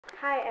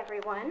Hi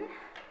everyone.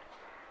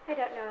 I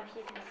don't know if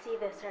you can see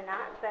this or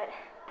not, but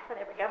oh,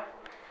 there we go.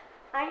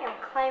 I am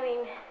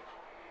climbing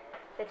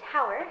the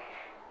tower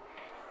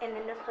in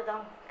the Notre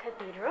Dame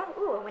Cathedral.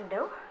 Ooh, a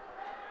window.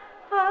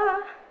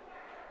 A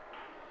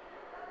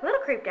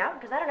little creeped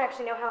out because I don't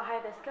actually know how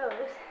high this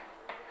goes,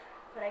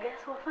 but I guess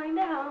we'll find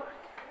out.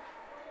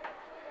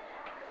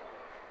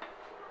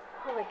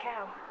 Holy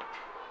cow.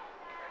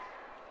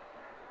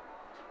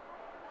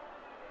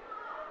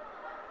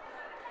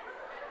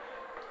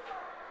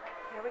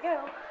 Here we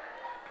go.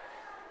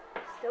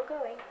 Still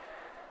going.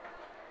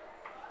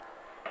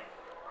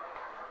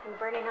 I'm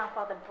burning off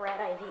all the bread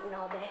I've eaten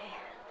all day.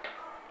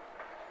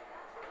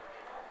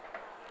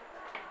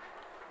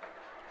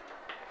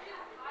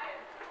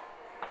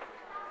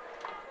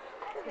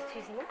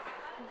 Excuse me.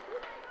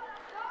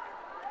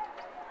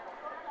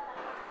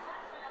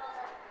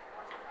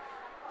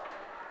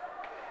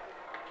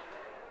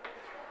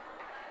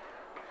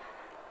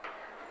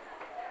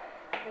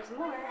 There's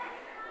more.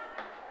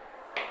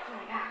 Oh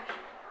my gosh.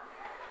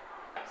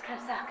 This kind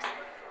of sucks.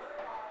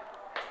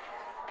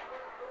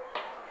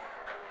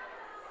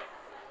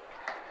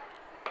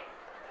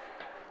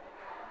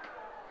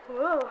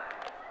 Whoa.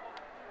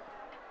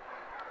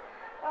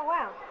 Oh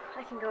wow,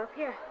 I can go up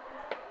here.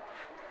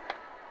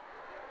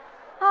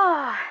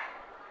 Oh.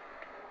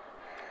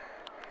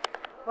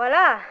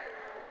 Voila.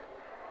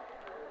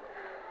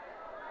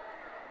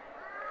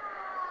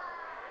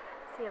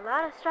 See a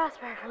lot of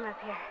Strasbourg from up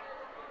here.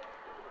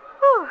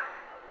 Whew.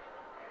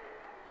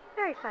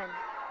 Very fun.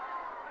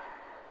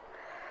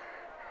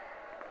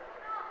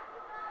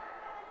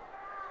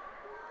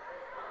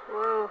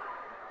 Whoa.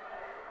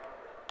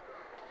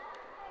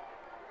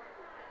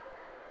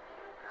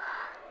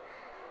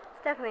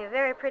 It's definitely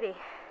very pretty,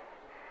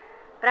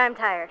 but I'm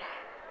tired.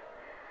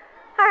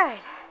 All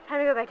right, time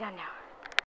to go back down now.